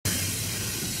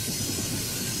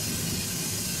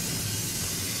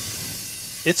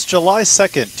It's July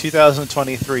 2nd,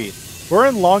 2023. We're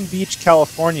in Long Beach,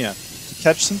 California to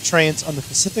catch some trains on the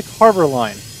Pacific Harbor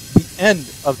Line, the end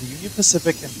of the Union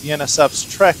Pacific and BNSF's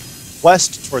trek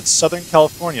west towards Southern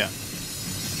California.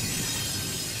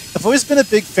 I've always been a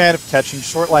big fan of catching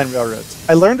shortline railroads.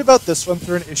 I learned about this one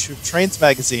through an issue of Trains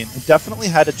magazine and definitely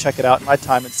had to check it out in my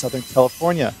time in Southern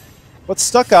California. What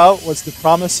stuck out was the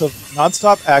promise of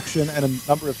nonstop action and a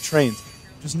number of trains,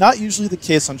 which is not usually the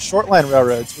case on shortline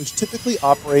railroads, which typically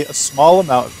operate a small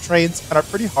amount of trains and are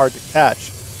pretty hard to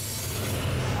catch.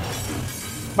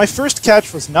 My first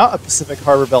catch was not a Pacific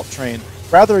Harbor Belt train,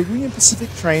 rather a Union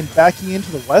Pacific train backing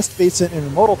into the West Basin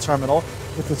intermodal terminal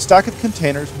with a stack of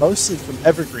containers mostly from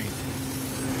Evergreen.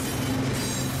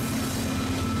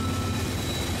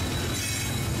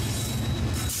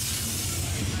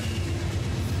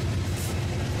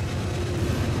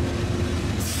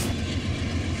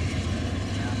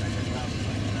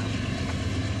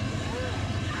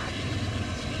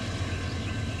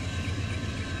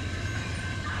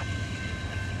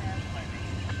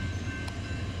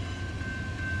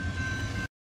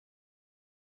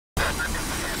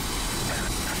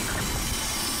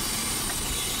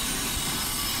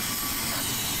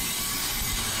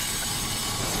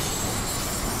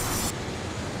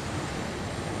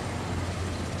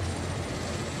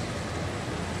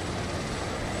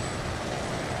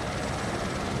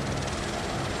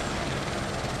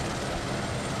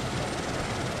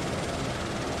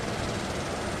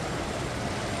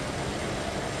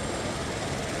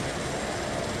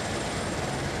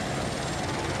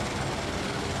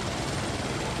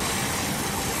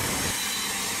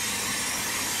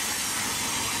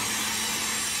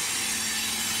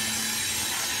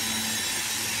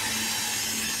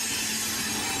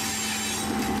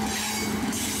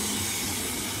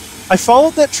 I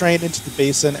followed that train into the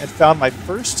basin and found my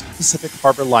first Pacific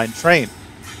Harbor Line train.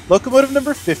 Locomotive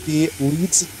number 50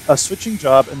 leads a switching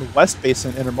job in the West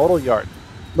Basin Intermodal Yard.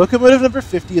 Locomotive number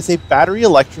 50 is a battery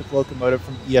electric locomotive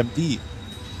from EMD.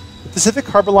 The Pacific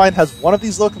Harbor Line has one of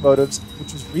these locomotives,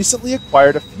 which was recently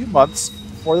acquired a few months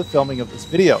before the filming of this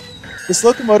video. This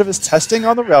locomotive is testing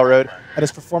on the railroad and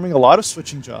is performing a lot of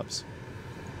switching jobs.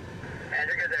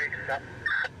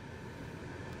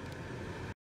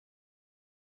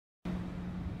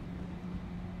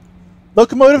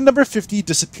 Locomotive number 50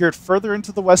 disappeared further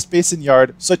into the West Basin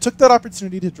Yard, so I took that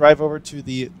opportunity to drive over to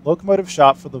the locomotive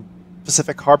shop for the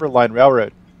Pacific Harbor Line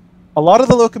Railroad. A lot of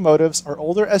the locomotives are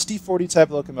older SD40 type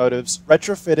locomotives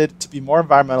retrofitted to be more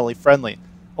environmentally friendly,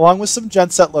 along with some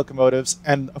genset locomotives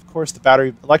and, of course, the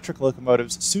battery electric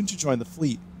locomotives soon to join the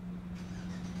fleet.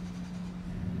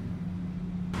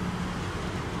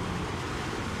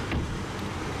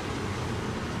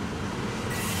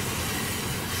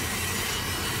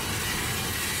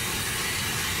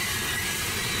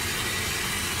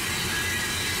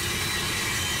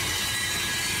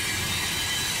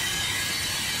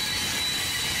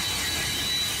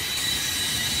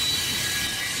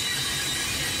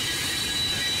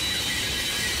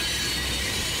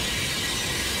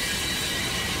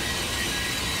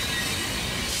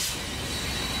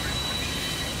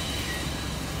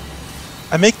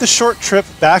 I make the short trip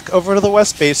back over to the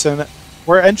West Basin,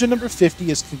 where engine number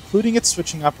 50 is concluding its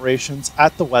switching operations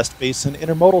at the West Basin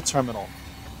Intermodal Terminal.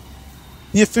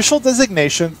 The official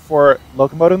designation for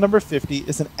locomotive number 50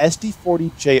 is an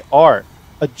SD40JR,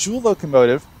 a dual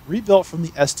locomotive rebuilt from the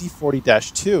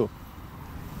SD40-2.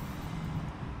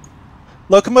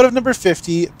 Locomotive number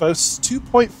 50 boasts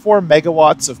 2.4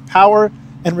 megawatts of power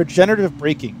and regenerative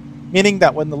braking, meaning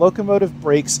that when the locomotive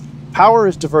brakes, power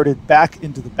is diverted back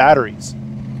into the batteries.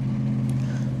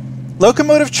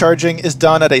 Locomotive charging is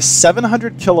done at a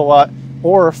 700 kilowatt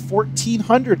or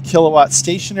 1400 kilowatt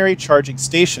stationary charging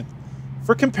station.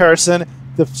 For comparison,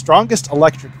 the strongest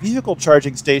electric vehicle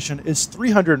charging station is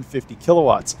 350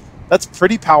 kilowatts. That's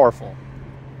pretty powerful.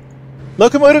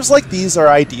 Locomotives like these are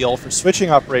ideal for switching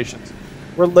operations,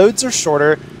 where loads are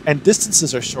shorter and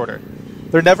distances are shorter.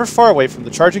 They're never far away from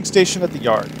the charging station at the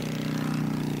yard.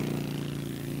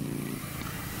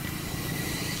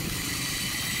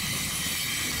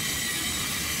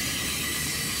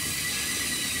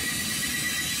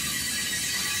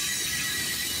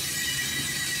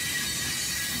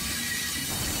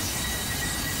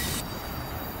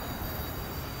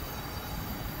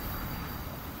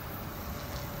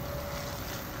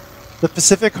 The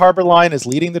Pacific Harbor Line is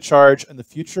leading the charge in the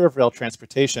future of rail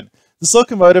transportation. This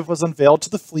locomotive was unveiled to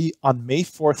the fleet on May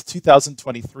 4th,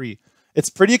 2023.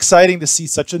 It's pretty exciting to see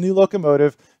such a new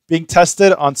locomotive being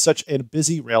tested on such a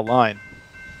busy rail line.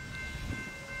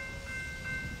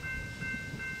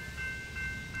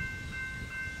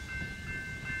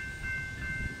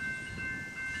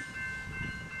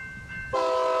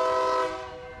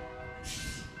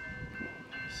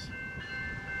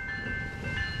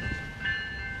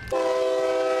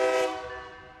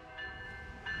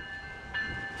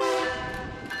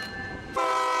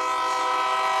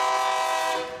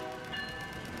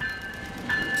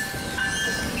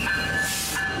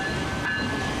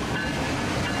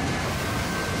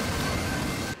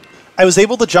 I was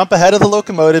able to jump ahead of the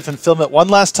locomotive and film it one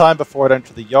last time before it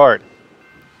entered the yard.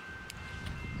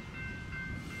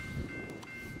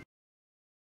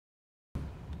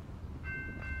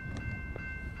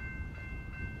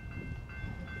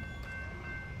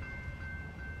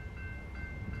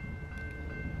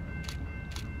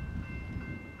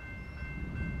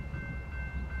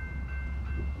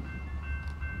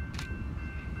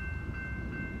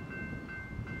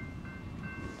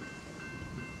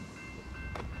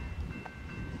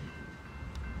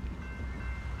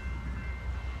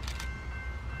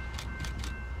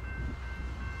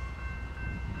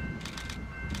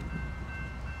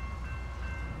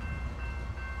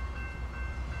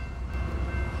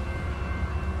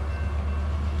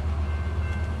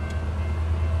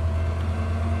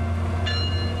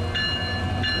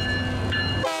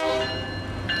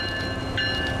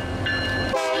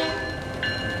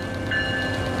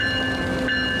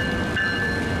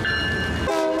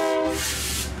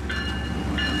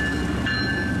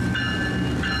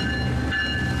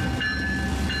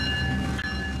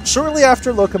 Shortly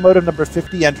after locomotive number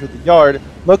 50 entered the yard,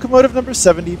 locomotive number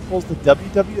 70 pulls the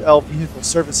WWL Vehicle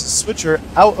Services switcher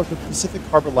out of the Pacific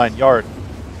Harbor Line yard.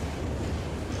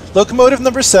 Locomotive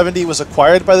number 70 was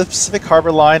acquired by the Pacific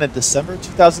Harbor Line in December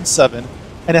 2007,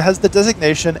 and it has the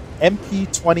designation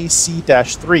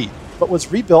MP20C-3, but was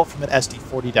rebuilt from an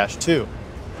SD40-2.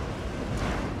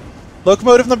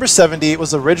 Locomotive number 70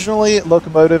 was originally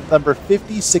locomotive number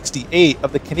 5068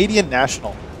 of the Canadian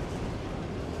National.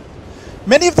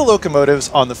 Many of the locomotives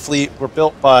on the fleet were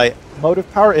built by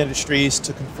Motive Power Industries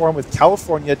to conform with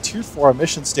California Tier 4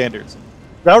 emission standards.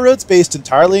 Railroads based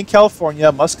entirely in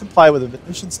California must comply with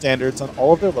emission standards on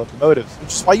all of their locomotives,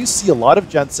 which is why you see a lot of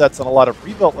gensets and a lot of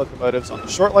rebuilt locomotives on the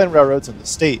shortline railroads in the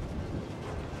state.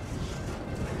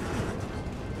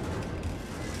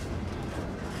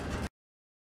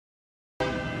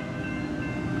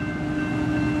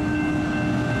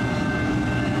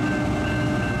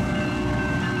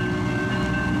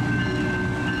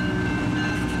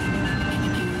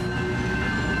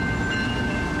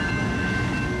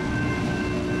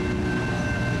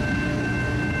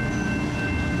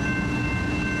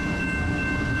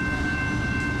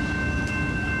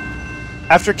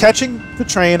 After catching the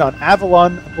train on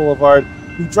Avalon Boulevard,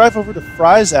 we drive over to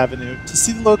Fry's Avenue to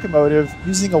see the locomotive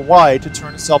using a Y to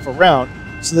turn itself around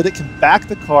so that it can back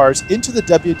the cars into the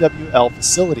WWL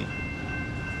facility.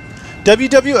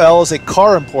 WWL is a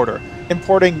car importer,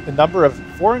 importing a number of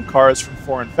foreign cars from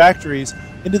foreign factories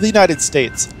into the United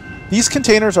States. These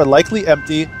containers are likely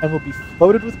empty and will be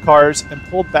loaded with cars and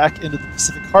pulled back into the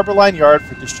Pacific Harbor Line yard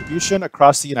for distribution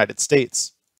across the United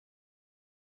States.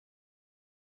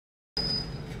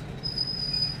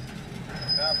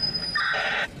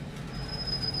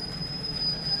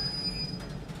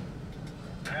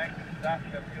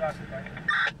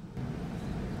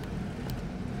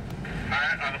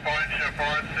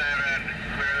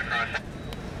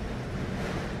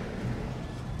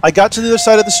 I got to the other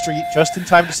side of the street just in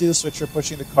time to see the switcher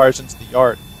pushing the cars into the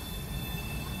yard.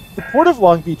 The Port of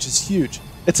Long Beach is huge.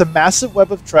 It's a massive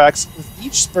web of tracks with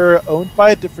each spur owned by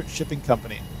a different shipping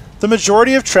company. The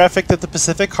majority of traffic that the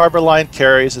Pacific Harbor Line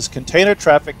carries is container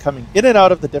traffic coming in and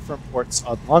out of the different ports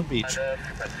on Long Beach.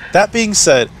 That being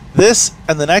said, this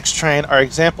and the next train are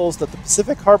examples that the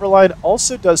Pacific Harbor Line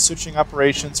also does switching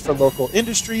operations for local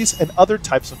industries and other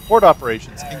types of port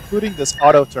operations, including this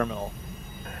auto terminal.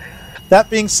 That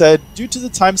being said, due to the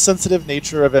time-sensitive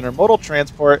nature of intermodal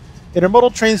transport,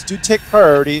 intermodal trains do take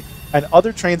priority, and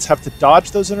other trains have to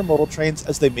dodge those intermodal trains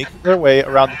as they make their way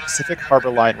around the Pacific Harbor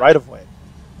Line right-of-way.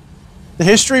 The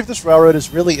history of this railroad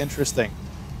is really interesting.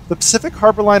 The Pacific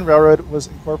Harbor Line Railroad was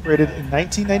incorporated in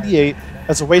 1998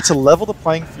 as a way to level the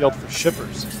playing field for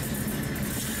shippers.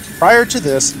 Prior to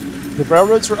this, the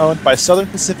railroads were owned by Southern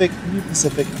Pacific, Union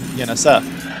Pacific, and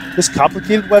BNSF. This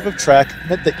complicated web of track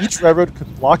meant that each railroad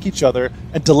could block each other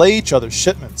and delay each other's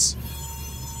shipments.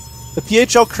 The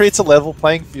PHL creates a level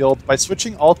playing field by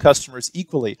switching all customers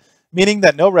equally, meaning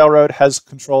that no railroad has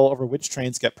control over which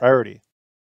trains get priority.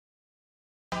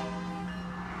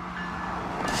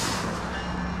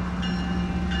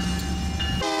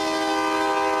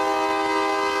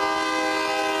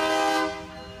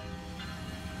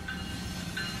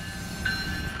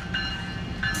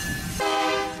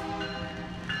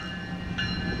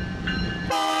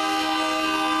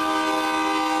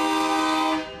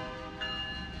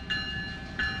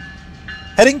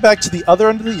 Heading back to the other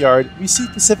end of the yard, we see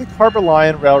Pacific Harbor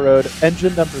Line Railroad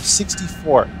engine number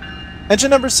 64.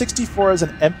 Engine number 64 is an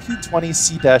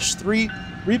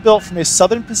MP20C-3 rebuilt from a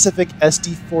Southern Pacific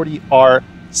SD40R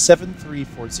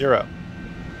 7340.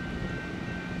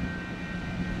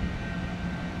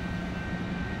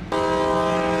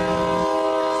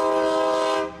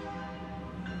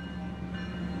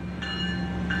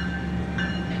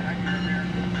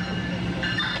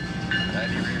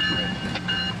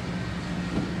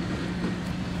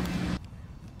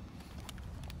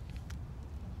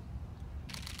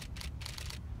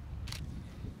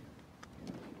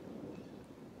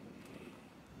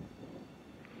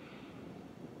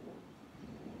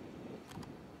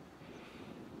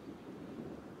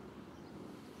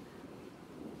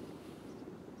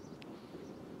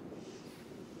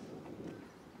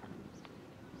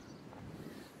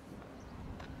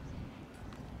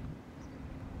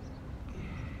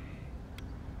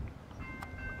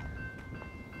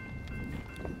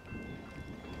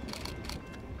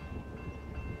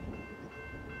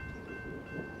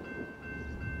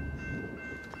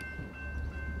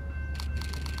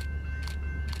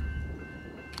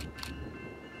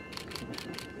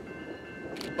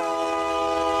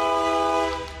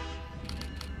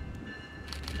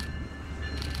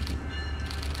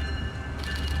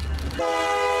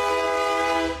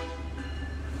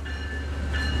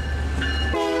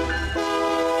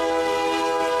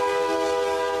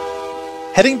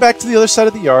 Heading back to the other side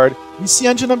of the yard, we see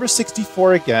engine number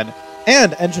 64 again,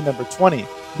 and engine number 20,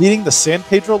 leading the San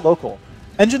Pedro Local.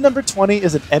 Engine number 20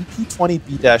 is an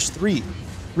MP20B-3,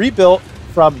 rebuilt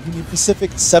from Union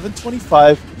Pacific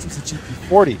 725, which was a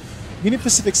GP40. Union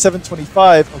Pacific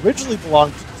 725 originally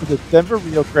belonged to the Denver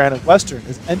Rio Grande and Western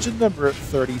as engine number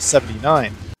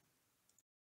 3079.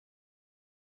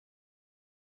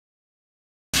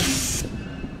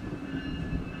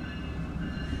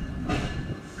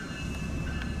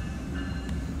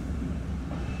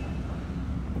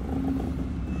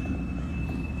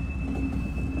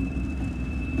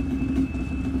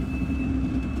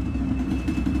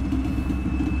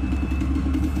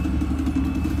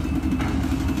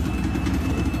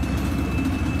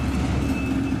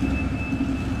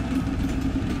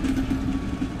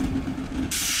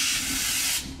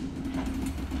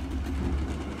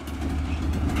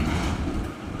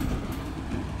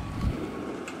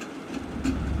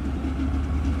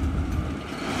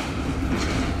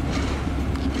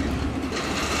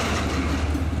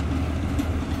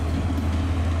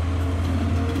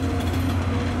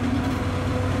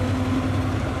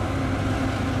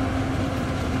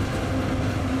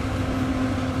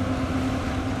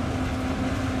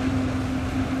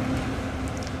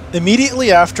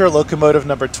 Immediately after locomotive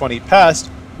number 20 passed,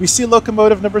 we see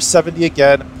locomotive number 70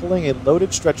 again pulling a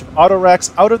loaded stretch of auto racks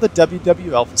out of the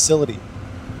WWL facility.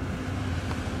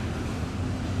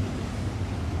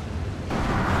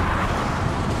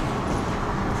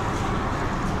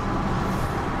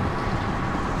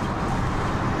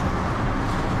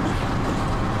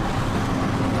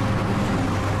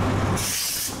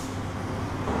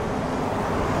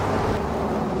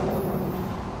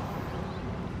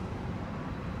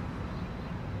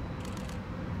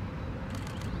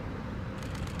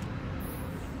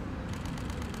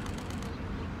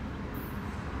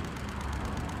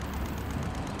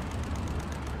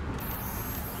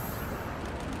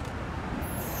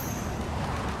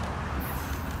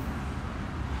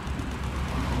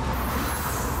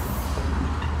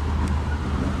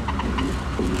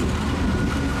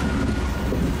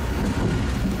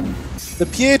 The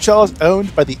PHL is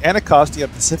owned by the Anacostia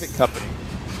Pacific Company.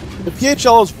 The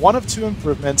PHL is one of two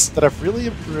improvements that have really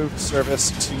improved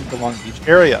service to the Long Beach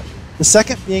area. The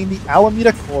second being the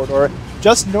Alameda Corridor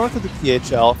just north of the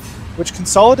PHL, which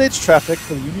consolidates traffic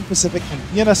for the Union Pacific and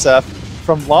BNSF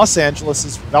from Los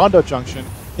Angeles' Redondo Junction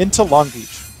into Long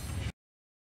Beach.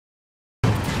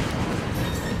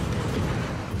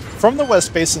 From the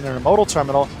West Basin Intermodal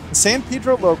Terminal, the San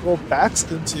Pedro Local backs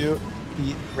into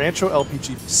the Rancho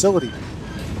LPG facility.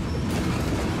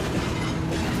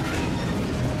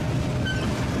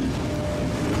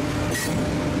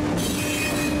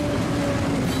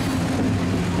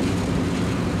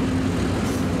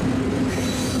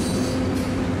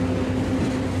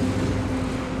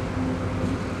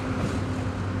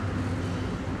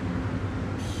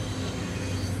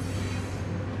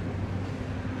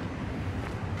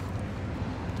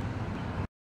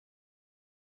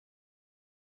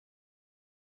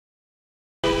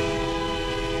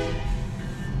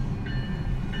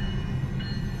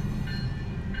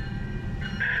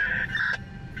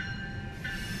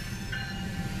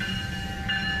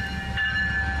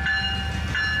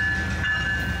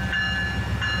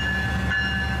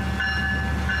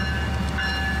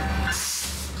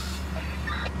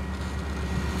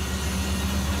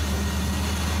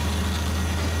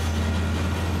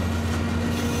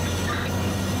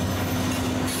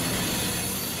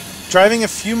 Driving a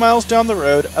few miles down the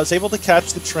road, I was able to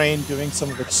catch the train doing some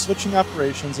of its switching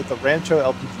operations at the Rancho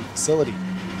LPG facility.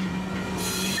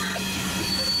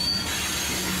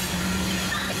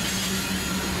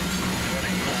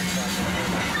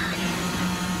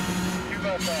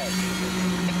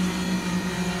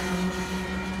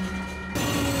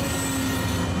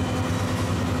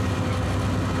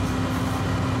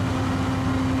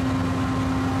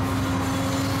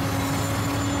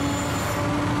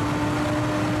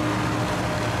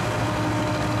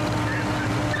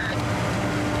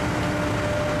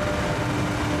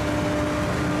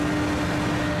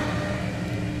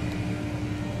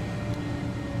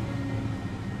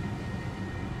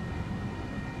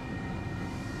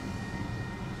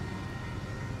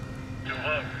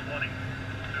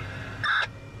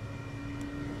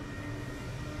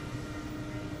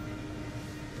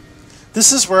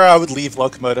 This is where I would leave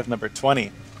locomotive number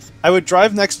 20. I would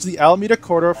drive next to the Alameda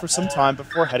Corridor for some time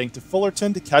before heading to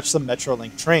Fullerton to catch some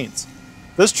Metrolink trains.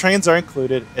 Those trains are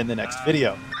included in the next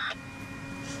video.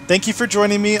 Thank you for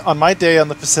joining me on my day on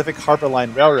the Pacific Harbor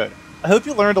Line Railroad. I hope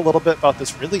you learned a little bit about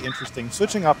this really interesting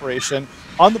switching operation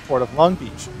on the Port of Long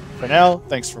Beach. For now,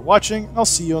 thanks for watching, and I'll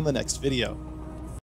see you in the next video.